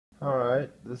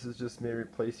Alright, this is just me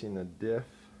replacing the diff.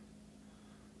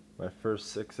 My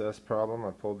first 6S problem,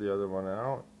 I pulled the other one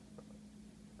out.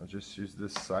 I just used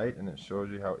this sight and it shows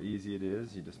you how easy it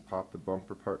is. You just pop the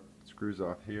bumper part screws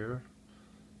off here,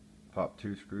 pop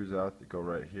 2 screws out that go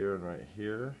right here and right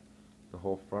here. The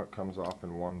whole front comes off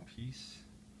in one piece.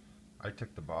 I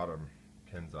took the bottom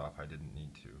pins off, I didn't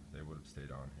need to. They would have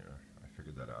stayed on here. I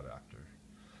figured that out after.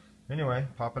 Anyway,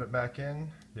 popping it back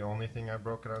in, the only thing I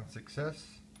broke it on 6S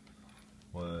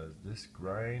was this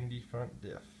grindy front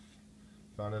diff.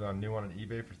 Found it on new on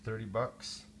eBay for 30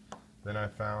 bucks. Then I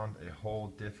found a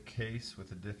whole diff case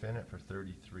with a diff in it for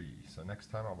 33. So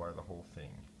next time I'll buy the whole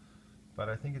thing. But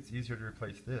I think it's easier to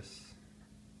replace this.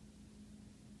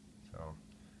 So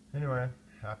anyway,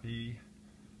 happy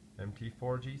Mt4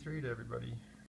 G3 to everybody.